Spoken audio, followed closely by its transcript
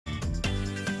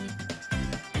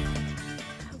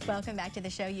Welcome back to the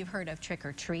show. You've heard of trick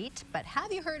or treat, but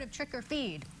have you heard of trick or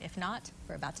feed? If not,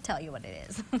 we're about to tell you what it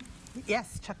is.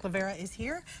 Yes, Chuck Lavera is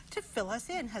here to fill us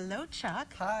in. Hello,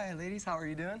 Chuck. Hi, ladies. How are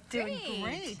you doing? Doing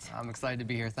great. I'm excited to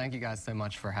be here. Thank you guys so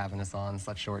much for having us on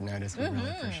such short notice. We really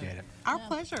appreciate it. Our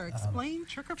pleasure. Explain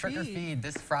trick or feed. Trick or Feed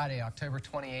this Friday, October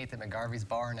 28th at McGarvey's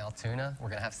Bar in Altoona. We're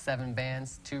going to have 7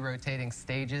 bands, 2 rotating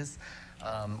stages.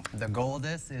 The goal of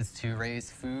this is to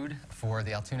raise food for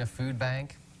the Altoona Food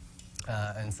Bank.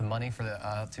 And some money for the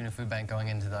Altoona Food Bank going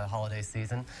into the holiday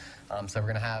season. So we're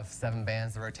going to have 7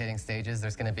 bands, the rotating stages.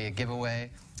 There's going to be a giveaway,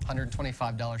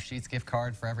 $125 Sheets gift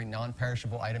card for every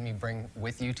non-perishable item you bring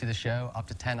with you to the show. Up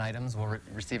to 10 items will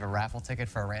receive a raffle ticket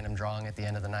for a random drawing at the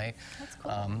end of the night. That's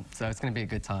cool. So it's going to be a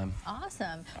good time.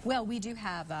 Awesome. Well, we do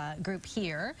have a group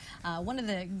here. One of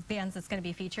the bands that's going to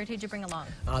be featured, who'd you bring along?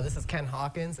 This is Ken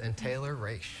Hawkins and Taylor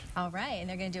Reish. All right, and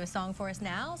they're going to do a song for us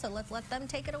now, so let's let them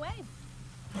take it away.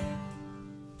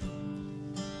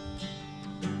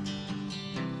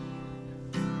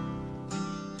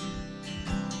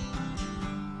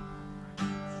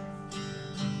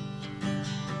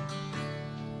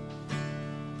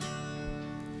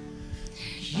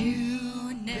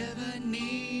 You never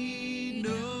need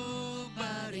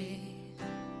nobody,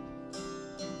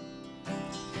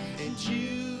 and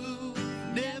you've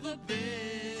never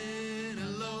been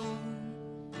alone,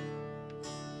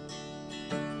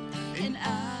 and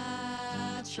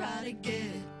I try to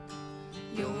get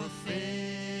your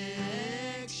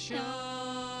affection,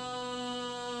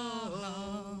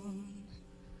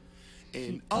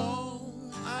 and all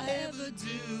I ever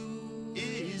do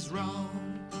is wrong.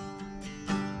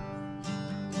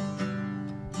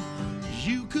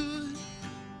 You could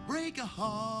break a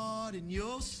heart in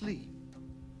your sleep,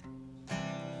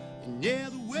 and yeah,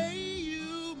 the way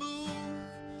you move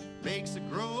makes a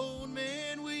grown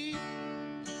man weep.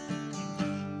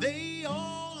 They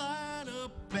all line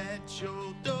up at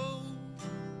your door,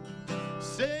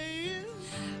 saying,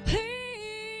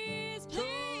 please, please,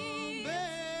 come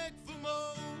back for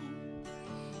more.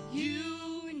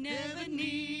 You never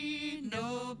need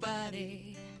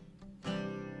nobody,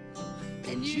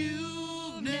 and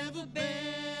you've never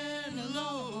been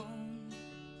alone,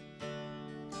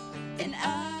 and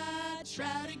I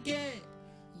try to get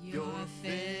your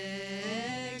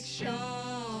affection,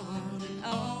 and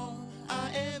all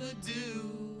I ever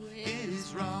do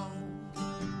is wrong.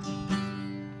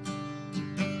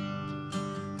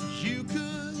 You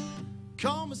could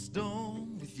calm a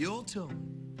storm with your tone,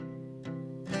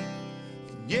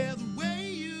 and yeah, the way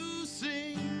you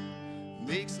sing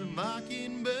makes a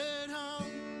mockingbird hum.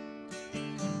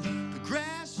 The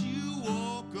grass you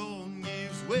walk on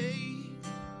gives way,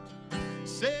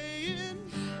 saying,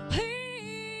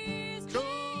 please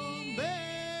come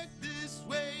back this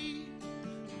way.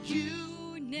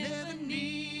 You never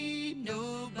need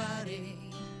nobody,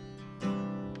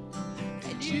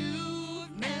 and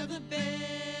you've never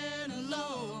been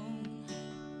alone,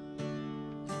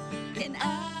 and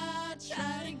I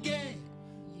try to get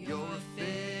your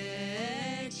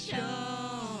affection,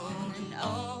 and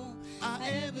all I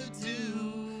ever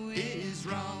do is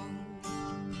wrong.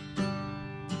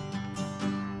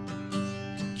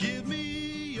 Give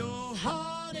me your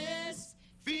hardest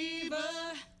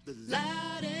fever, the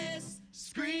loudest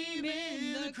scream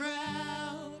in the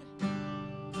crowd,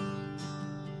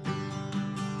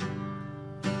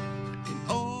 and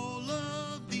all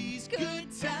of these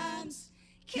good times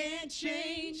can't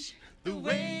change the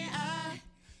way I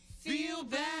feel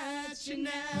about you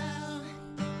now.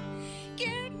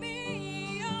 Give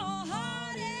me your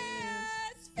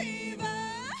hardest fever,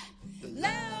 the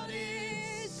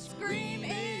loudest scream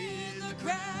in the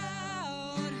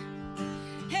crowd.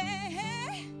 Hey,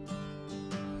 hey.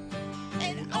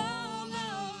 And all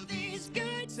of these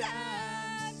good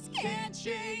times can't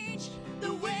change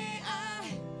the way I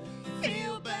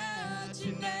feel about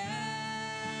you now.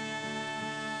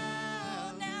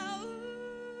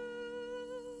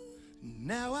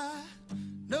 Now I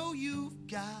know you've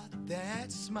got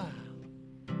that smile,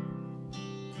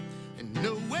 and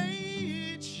the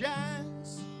way it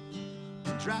shines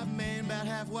to drive a man about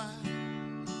half wild.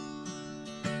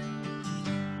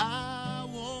 I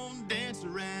won't dance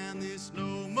around this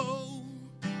no more.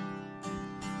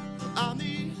 I'm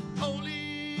the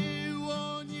only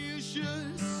one you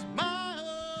should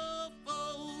smile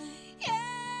for. Yeah.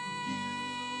 You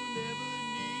never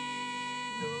need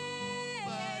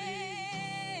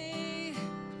nobody,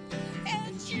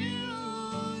 and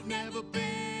you've never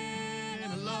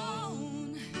been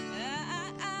alone,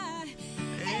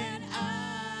 and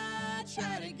I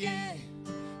try to get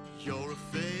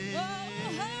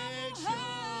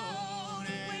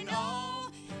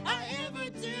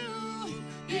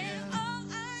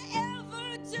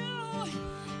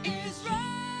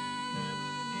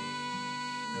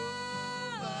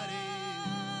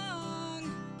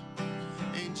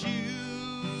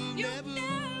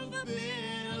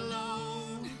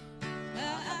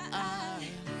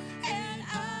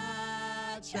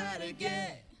try to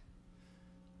get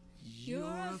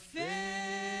your affection.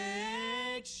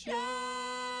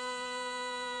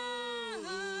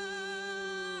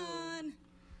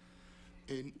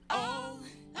 And all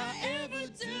I ever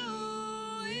do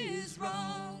is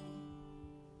wrong.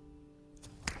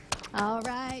 All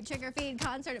right, Trick or Feed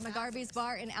concert at McGarvey's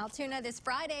Bar in Altoona this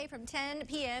Friday from 10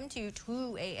 p.m. to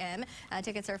 2 a.m.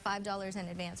 Tickets are $5 in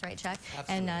advance, right, Chuck?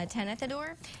 Absolutely. And 10 at the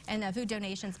door. And food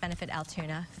donations benefit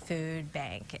Altoona Food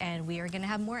Bank. And we are going to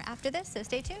have more after this, so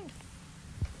stay tuned.